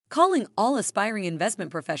calling all aspiring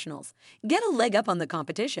investment professionals. Get a leg up on the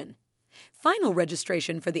competition. Final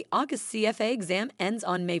registration for the August CFA exam ends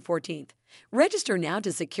on May 14th. Register now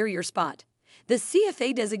to secure your spot. The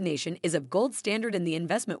CFA designation is of gold standard in the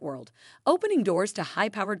investment world, opening doors to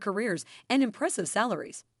high-powered careers and impressive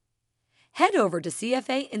salaries. Head over to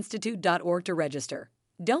cfainstitute.org to register.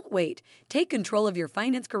 Don't wait. Take control of your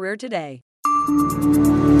finance career today.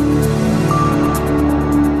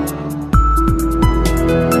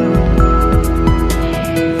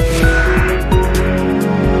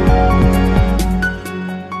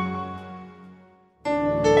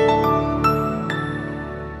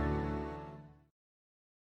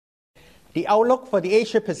 The outlook for the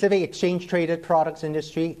Asia-Pacific exchange-traded products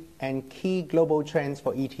industry and key global trends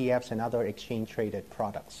for ETFs and other exchange-traded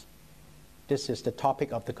products. This is the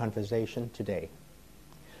topic of the conversation today.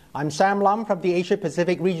 I'm Sam Lum from the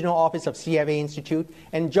Asia-Pacific Regional Office of CFA Institute,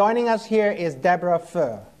 and joining us here is Deborah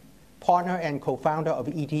Fuhr, partner and co-founder of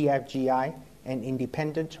ETFGI, an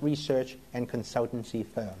independent research and consultancy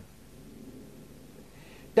firm.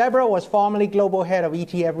 Deborah was formerly Global Head of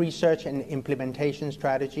ETF Research and Implementation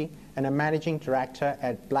Strategy and a Managing Director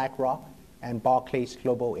at BlackRock and Barclays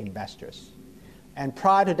Global Investors. And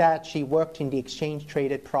prior to that, she worked in the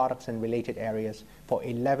exchange-traded products and related areas for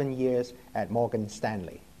 11 years at Morgan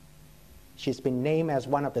Stanley. She's been named as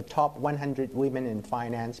one of the top 100 women in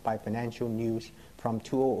finance by Financial News from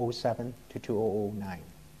 2007 to 2009.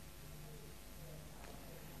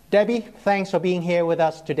 Debbie, thanks for being here with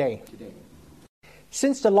us today.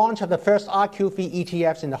 Since the launch of the first RQFII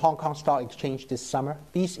ETFs in the Hong Kong Stock Exchange this summer,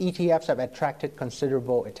 these ETFs have attracted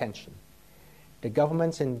considerable attention. The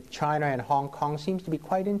governments in China and Hong Kong seem to be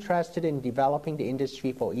quite interested in developing the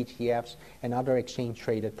industry for ETFs and other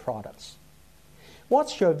exchange-traded products.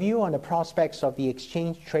 What's your view on the prospects of the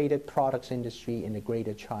exchange-traded products industry in the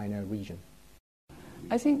Greater China region?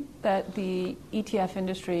 I think that the ETF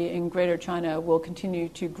industry in Greater China will continue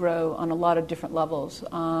to grow on a lot of different levels.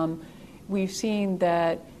 We've seen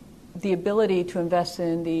that the ability to invest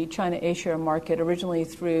in the China A-share market originally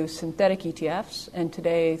through synthetic ETFs and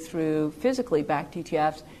today through physically backed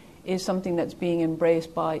ETFs is something that's being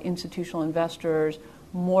embraced by institutional investors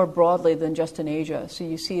more broadly than just in Asia. So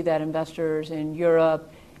you see that investors in Europe,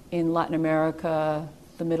 in Latin America,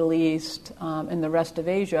 the Middle East, and the rest of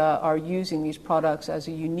Asia are using these products as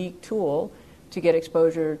a unique tool to get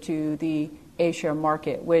exposure to the A-share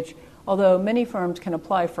market, which although many firms can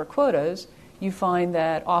apply for quotas, you find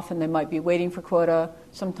that often they might be waiting for quota,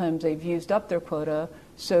 sometimes they've used up their quota,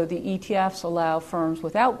 so the ETFs allow firms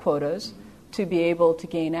without quotas to be able to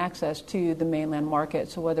gain access to the mainland market.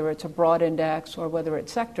 So whether it's a broad index or whether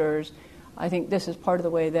it's sectors, I think this is part of the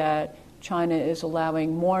way that China is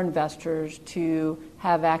allowing more investors to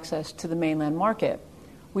have access to the mainland market.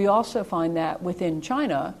 We also find that within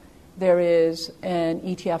China, there is an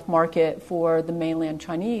ETF market for the mainland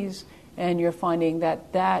Chinese, and you're finding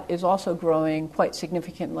that that is also growing quite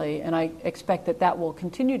significantly. And I expect that that will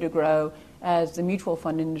continue to grow as the mutual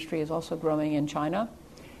fund industry is also growing in China.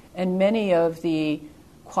 And many of the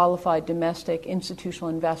qualified domestic institutional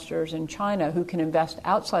investors in China who can invest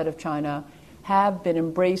outside of China have been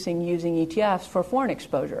embracing using ETFs for foreign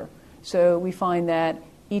exposure. So we find that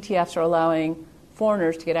ETFs are allowing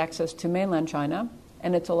foreigners to get access to mainland China,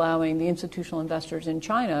 and it's allowing the institutional investors in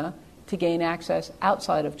China to gain access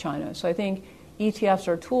outside of China. So I think ETFs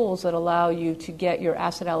are tools that allow you to get your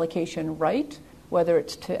asset allocation right, whether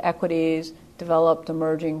it's to equities, developed,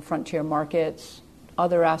 emerging, frontier markets,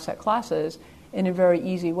 other asset classes, in a very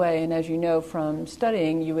easy way. And as you know from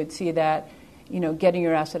studying, you would see that getting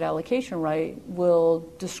your asset allocation right will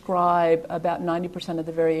describe about 90% of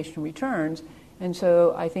the variation returns. And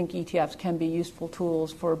so I think ETFs can be useful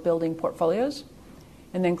tools for building portfolios.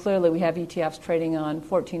 And then clearly we have ETFs trading on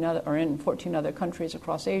in 14 other countries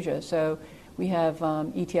across Asia. So we have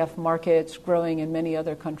ETF markets growing in many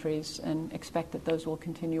other countries and expect that those will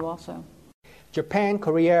continue also. Japan,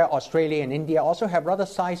 Korea, Australia, and India also have rather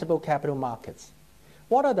sizable capital markets.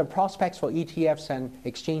 What are the prospects for ETFs and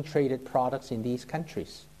exchange-traded products in these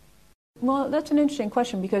countries? Well, that's an interesting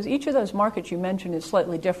question because each of those markets you mentioned is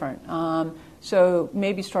slightly different. So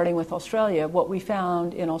maybe starting with Australia, what we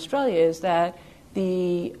found in Australia is that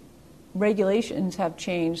the regulations have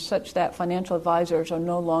changed such that financial advisors are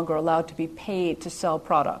no longer allowed to be paid to sell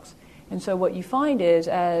products. And so what you find is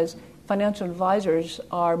as financial advisors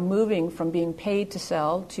are moving from being paid to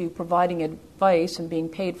sell to providing advice and being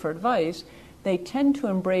paid for advice, they tend to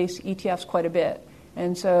embrace ETFs quite a bit.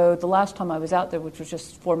 And so the last time I was out there, which was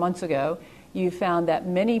just 4 months ago, you found that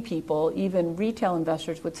many people, even retail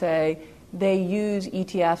investors, would say they use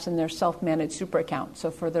ETFs in their self-managed super account,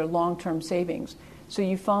 so for their long-term savings. So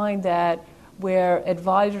you find that where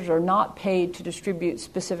advisors are not paid to distribute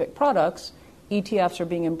specific products, ETFs are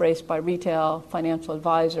being embraced by retail financial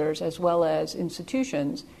advisors as well as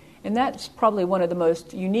institutions. And that's probably one of the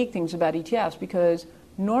most unique things about ETFs, because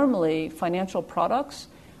normally financial products,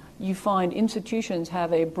 you find institutions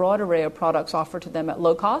have a broad array of products offered to them at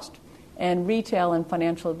low cost, and retail and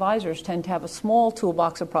financial advisors tend to have a small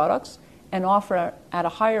toolbox of products and offer at a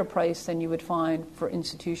higher price than you would find for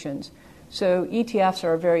institutions. So ETFs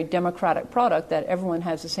are a very democratic product that everyone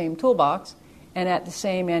has the same toolbox, and at the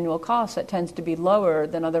same annual cost that tends to be lower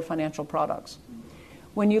than other financial products.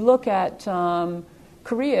 When you look at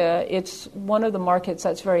Korea, it's one of the markets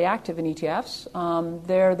that's very active in ETFs.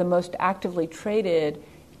 They're the most actively traded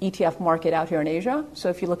ETF market out here in Asia. So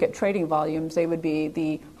if you look at trading volumes, they would be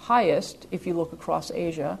the highest if you look across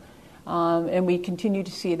Asia. And we continue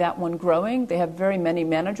to see that one growing. They have very many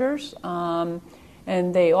managers,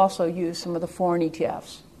 and they also use some of the foreign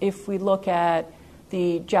ETFs. If we look at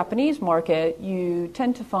the Japanese market, you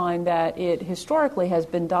tend to find that it historically has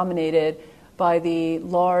been dominated by the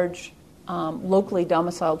large locally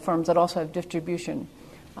domiciled firms that also have distribution.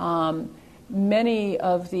 Many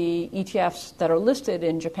of the ETFs that are listed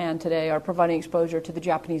in Japan today are providing exposure to the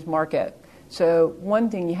Japanese market. So one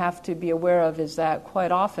thing you have to be aware of is that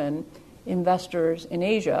quite often investors in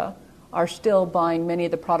Asia are still buying many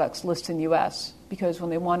of the products listed in the U.S. because when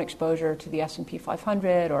they want exposure to the S&P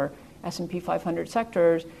 500 or S&P 500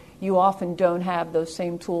 sectors, you often don't have those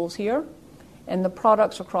same tools here. And the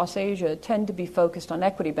products across Asia tend to be focused on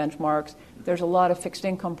equity benchmarks. There's a lot of fixed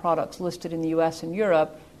income products listed in the U.S. and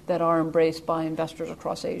Europe that are embraced by investors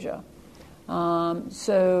across Asia.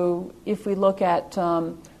 So if we look at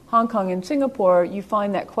Hong Kong and Singapore, you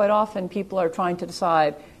find that quite often people are trying to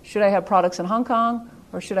decide, should I have products in Hong Kong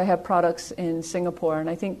or should I have products in Singapore? And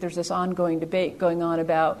I think there's this ongoing debate going on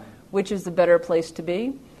about which is the better place to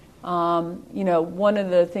be. One of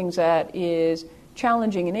the things that is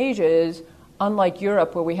challenging in Asia is, unlike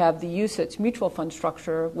Europe, where we have the UCITS mutual fund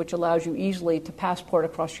structure, which allows you easily to passport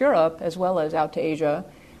across Europe as well as out to Asia,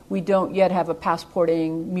 we don't yet have a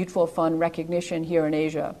passporting mutual fund recognition here in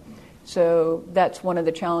Asia. So that's one of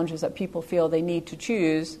the challenges that people feel they need to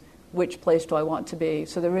choose, which place do I want to be.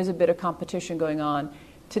 So there is a bit of competition going on.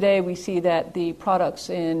 Today we see that the products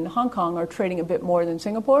in Hong Kong are trading a bit more than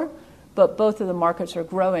Singapore, but both of the markets are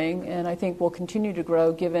growing, and I think will continue to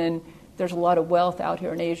grow given there's a lot of wealth out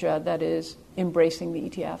here in Asia that is embracing the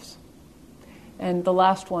ETFs. And the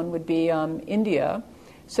last one would be India.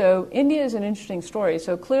 So India is an interesting story.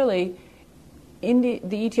 So clearly, the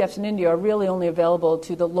ETFs in India are really only available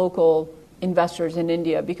to the local investors in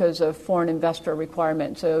India because of foreign investor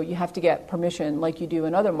requirement. So you have to get permission, like you do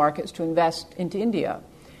in other markets, to invest into India.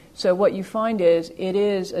 So what you find is it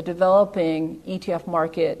is a developing ETF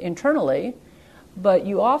market internally, but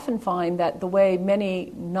you often find that the way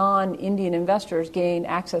many non-Indian investors gain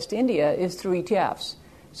access to India is through ETFs.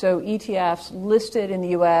 So ETFs listed in the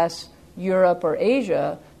US, Europe, or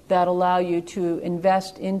Asia that allow you to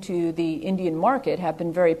invest into the Indian market have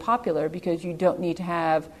been very popular because you don't need to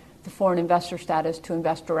have the foreign investor status to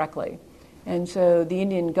invest directly. And so the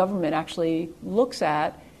Indian government actually looks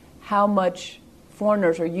at how much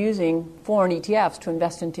foreigners are using foreign ETFs to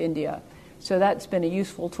invest into India. So that's been a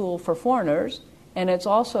useful tool for foreigners. And it's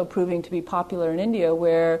also proving to be popular in India,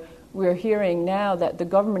 where we're hearing now that the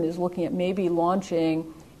government is looking at maybe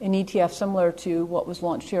launching an ETF similar to what was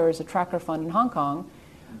launched here as a tracker fund in Hong Kong,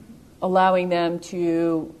 allowing them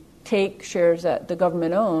to take shares that the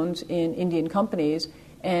government owns in Indian companies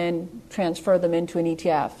and transfer them into an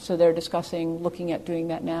ETF. So they're discussing looking at doing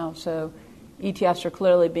that now. So ETFs are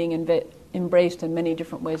clearly being embraced in many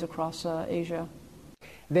different ways across Asia.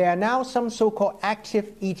 There are now some so-called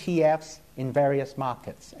active ETFs in various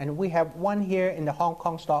markets, and we have one here in the Hong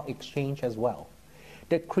Kong Stock Exchange as well.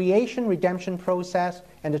 The creation redemption process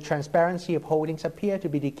and the transparency of holdings appear to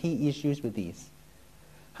be the key issues with these.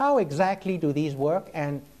 How exactly do these work,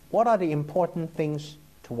 and what are the important things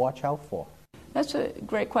to watch out for? That's a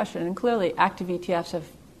great question, and clearly active ETFs have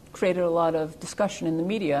created a lot of discussion in the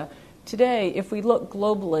media. Today, if we look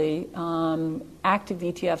globally, active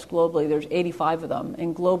ETFs globally, there's 85 of them,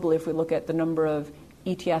 and globally, if we look at the number of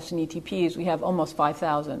ETFs and ETPs, we have almost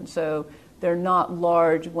 5,000. So they're not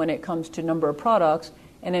large when it comes to number of products.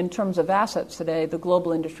 And in terms of assets today, the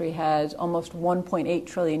global industry has almost 1.8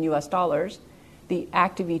 trillion US dollars. The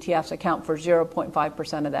active ETFs account for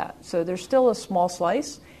 0.5% of that. So there's still a small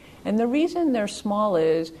slice. And the reason they're small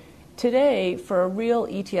is today, for a real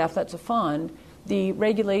ETF that's a fund, the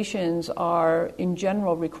regulations are in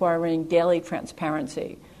general requiring daily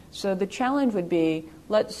transparency. So the challenge would be,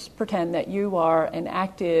 let's pretend that you are an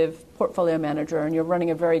active portfolio manager and you're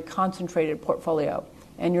running a very concentrated portfolio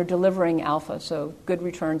and you're delivering alpha, so good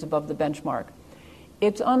returns above the benchmark.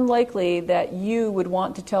 It's unlikely that you would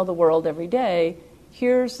want to tell the world every day,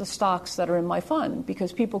 here's the stocks that are in my fund,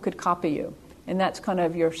 because people could copy you. And that's kind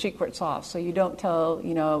of your secret sauce. So you don't tell,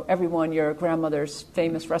 everyone your grandmother's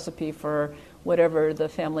famous recipe for whatever the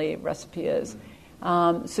family recipe is.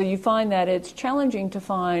 So you find that it's challenging to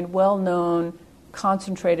find well-known,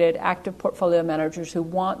 concentrated, active portfolio managers who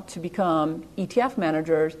want to become ETF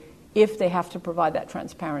managers if they have to provide that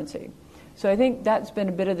transparency. So I think that's been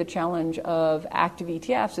a bit of the challenge of active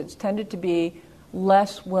ETFs. It's tended to be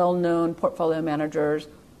less well-known portfolio managers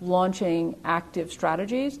launching active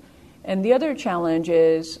strategies. And the other challenge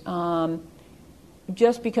is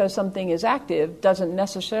just because something is active doesn't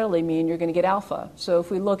necessarily mean you're going to get alpha. So if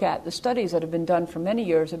we look at the studies that have been done for many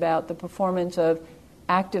years about the performance of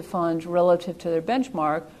active funds relative to their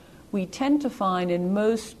benchmark, we tend to find in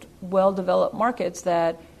most well-developed markets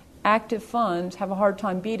that active funds have a hard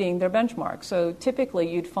time beating their benchmark. So typically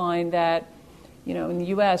you'd find that, in the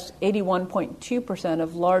U.S., 81.2%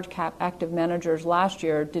 of large cap active managers last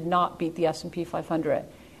year did not beat the S&P 500.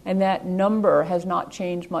 And that number has not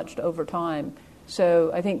changed much over time.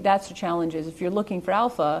 So I think that's the challenge is if you're looking for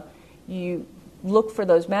alpha, you look for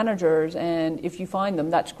those managers, and if you find them,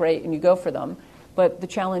 that's great, and you go for them. But the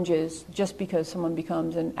challenge is just because someone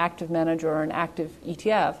becomes an active manager or an active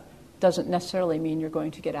ETF doesn't necessarily mean you're going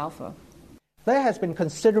to get alpha. There has been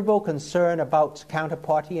considerable concern about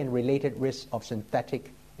counterparty and related risks of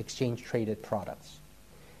synthetic exchange-traded products.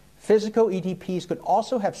 Physical ETPs could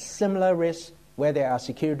also have similar risks where there are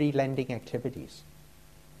security lending activities.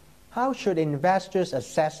 How should investors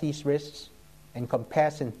assess these risks and compare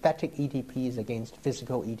synthetic ETPs against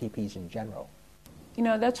physical ETPs in general?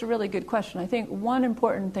 That's a really good question. I think one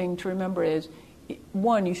important thing to remember is,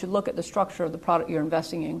 one, you should look at the structure of the product you're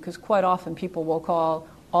investing in, because quite often people will call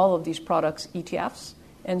all of these products ETFs,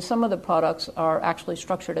 and some of the products are actually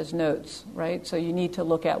structured as notes, right? So you need to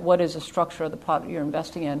look at what is the structure of the product you're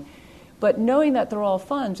investing in. But knowing that they're all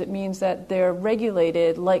funds, it means that they're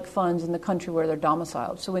regulated like funds in the country where they're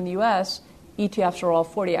domiciled. So in the U.S., ETFs are all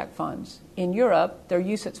 40 Act funds. In Europe, they're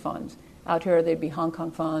UCITS funds. Out here, they'd be Hong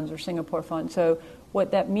Kong funds or Singapore funds. So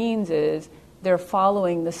what that means is they're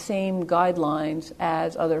following the same guidelines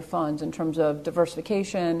as other funds in terms of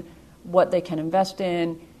diversification, what they can invest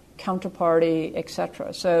in, counterparty, et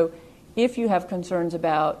cetera. So if you have concerns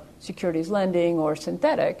about securities lending or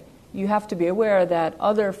synthetic, you have to be aware that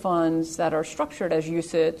other funds that are structured as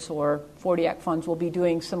UCITS or 40 Act funds will be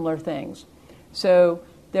doing similar things. So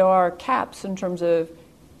there are caps in terms of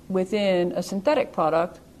within a synthetic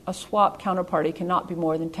product, a swap counterparty cannot be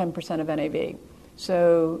more than 10% of NAV.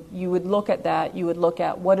 So you would look at that, you would look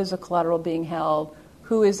at what is the collateral being held,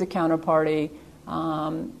 who is the counterparty,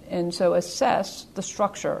 and so assess the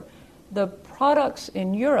structure. The products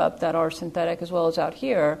in Europe that are synthetic as well as out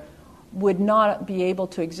here would not be able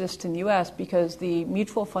to exist in the U.S. because the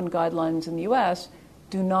mutual fund guidelines in the U.S.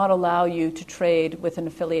 do not allow you to trade with an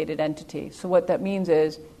affiliated entity. So what that means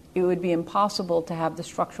is it would be impossible to have the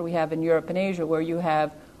structure we have in Europe and Asia where you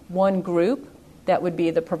have one group that would be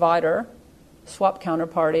the provider, swap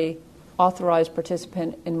counterparty, authorized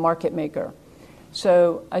participant, and market maker.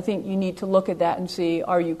 So I think you need to look at that and see,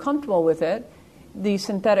 are you comfortable with it? These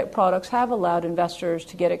synthetic products have allowed investors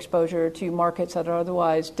to get exposure to markets that are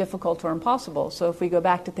otherwise difficult or impossible. So if we go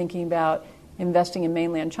back to thinking about investing in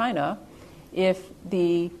mainland China, if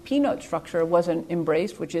the P-note structure wasn't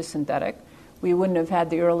embraced, which is synthetic, we wouldn't have had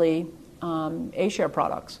the early A-share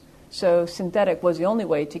products. So synthetic was the only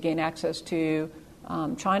way to gain access to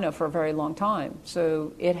China for a very long time.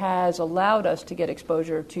 So it has allowed us to get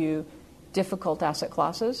exposure to difficult asset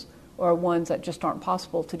classes or ones that just aren't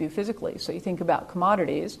possible to do physically. So you think about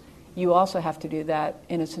commodities, you also have to do that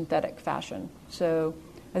in a synthetic fashion. So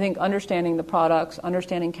I think understanding the products,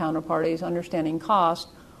 understanding counterparties, understanding cost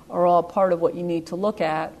are all part of what you need to look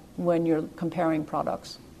at when you're comparing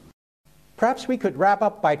products. Perhaps we could wrap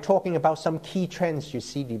up by talking about some key trends you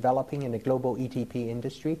see developing in the global ETP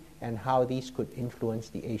industry and how these could influence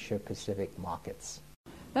the Asia-Pacific markets.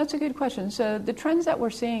 That's a good question. So the trends that we're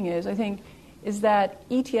seeing is that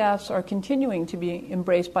ETFs are continuing to be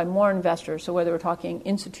embraced by more investors. So whether we're talking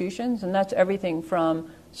institutions, and that's everything from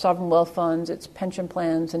sovereign wealth funds, it's pension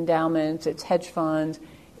plans, endowments, it's hedge funds,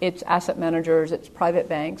 it's asset managers, it's private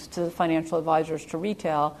banks, to financial advisors, to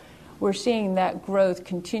retail, we're seeing that growth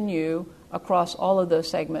continue across all of those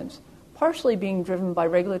segments, partially being driven by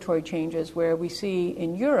regulatory changes where we see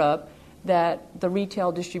in Europe that the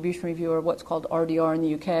retail distribution review, or what's called RDR in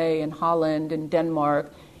the UK and Holland and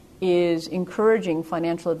Denmark, is encouraging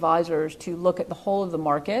financial advisors to look at the whole of the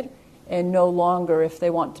market and no longer, if they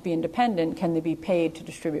want to be independent, can they be paid to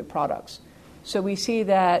distribute products. So we see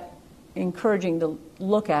that encouraging the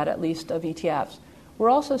look at least, of ETFs. We're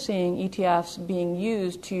also seeing ETFs being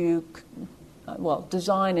used to,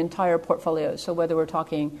 design entire portfolios. So whether we're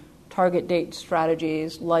talking target date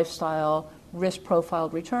strategies, lifestyle, risk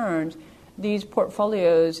profiled returns, these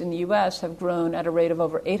portfolios in the U.S. have grown at a rate of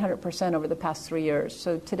over 800% over the past 3 years.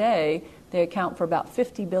 So today, they account for about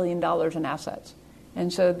 $50 billion in assets.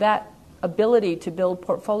 And so that ability to build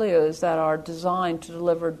portfolios that are designed to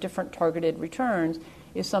deliver different targeted returns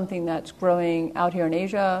is something that's growing out here in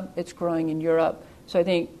Asia. It's growing in Europe. So I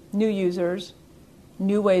think new users,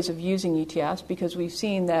 new ways of using ETFs, because we've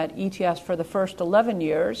seen that ETFs for the first 11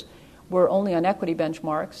 years were only on equity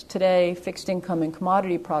benchmarks. Today, fixed income and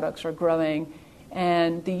commodity products are growing,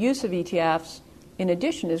 and the use of ETFs, in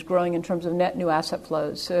addition, is growing in terms of net new asset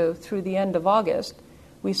flows. So through the end of August,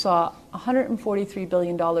 we saw $143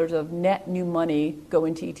 billion of net new money go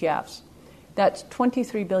into ETFs. That's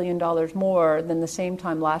 $23 billion more than the same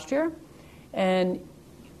time last year. And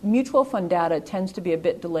mutual fund data tends to be a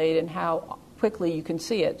bit delayed in how quickly you can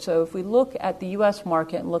see it. So if we look at the U.S.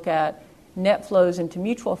 market and look at net flows into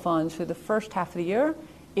mutual funds for the first half of the year,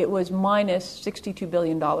 it was minus $62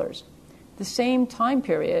 billion. The same time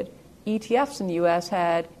period, ETFs in the U.S.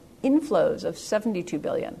 had inflows of $72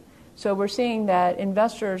 billion. So we're seeing that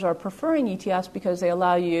investors are preferring ETFs because they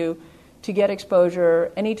allow you to get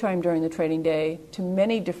exposure anytime during the trading day to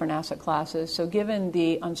many different asset classes. So given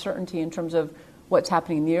the uncertainty in terms of what's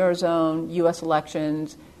happening in the Eurozone, U.S.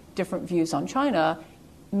 elections, different views on China,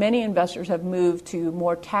 many investors have moved to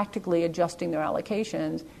more tactically adjusting their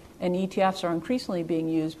allocations, and ETFs are increasingly being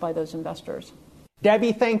used by those investors.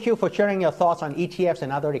 Debbie, thank you for sharing your thoughts on ETFs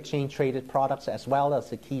and other exchange-traded products, as well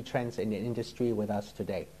as the key trends in the industry with us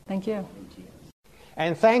today. Thank you.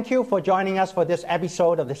 And thank you for joining us for this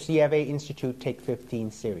episode of the CFA Institute Take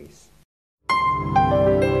 15 series.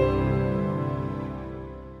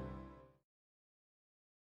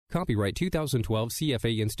 Copyright 2012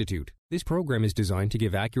 CFA Institute. This program is designed to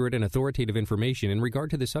give accurate and authoritative information in regard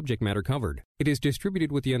to the subject matter covered. It is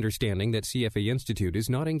distributed with the understanding that CFA Institute is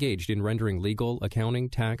not engaged in rendering legal, accounting,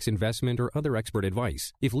 tax, investment, or other expert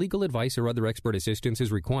advice. If legal advice or other expert assistance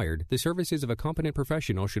is required, the services of a competent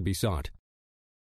professional should be sought.